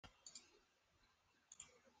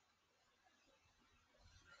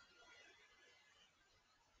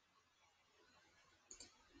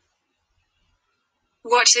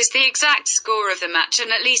What is the exact score of the match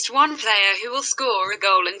and at least one player who will score a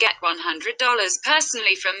goal and get $100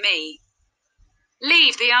 personally from me?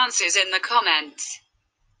 Leave the answers in the comments.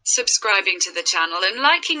 Subscribing to the channel and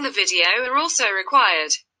liking the video are also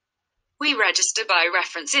required. We register by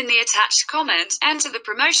reference in the attached comment. Enter the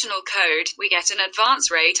promotional code, we get an advance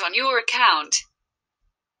rate on your account.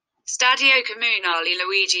 Stadio Comunale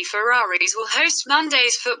Luigi Ferraris will host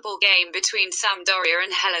Monday's football game between Sampdoria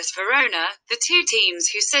and Hellas Verona, the two teams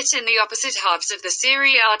who sit in the opposite halves of the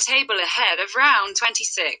Serie A table ahead of round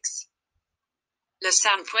 26. La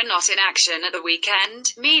Samp were not in action at the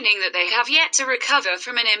weekend, meaning that they have yet to recover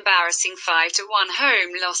from an embarrassing 5-1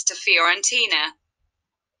 home loss to Fiorentina.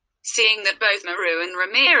 Seeing that both Maru and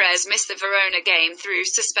Ramirez missed the Verona game through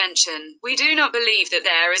suspension, we do not believe that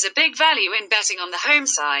there is a big value in betting on the home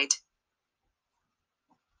side.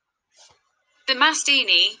 The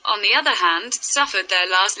Mastini, on the other hand, suffered their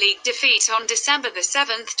last league defeat on December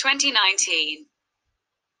 7, 2019.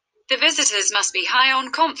 The visitors must be high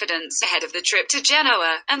on confidence ahead of the trip to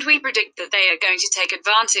Genoa, and we predict that they are going to take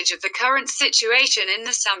advantage of the current situation in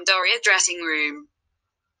the Sampdoria dressing room.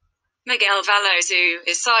 Miguel Veloso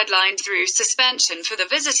is sidelined through suspension for the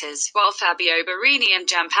visitors, while Fabio Borini and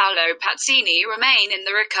Gianpaolo Pazzini remain in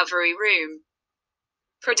the recovery room.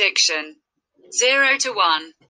 Prediction: 0-1.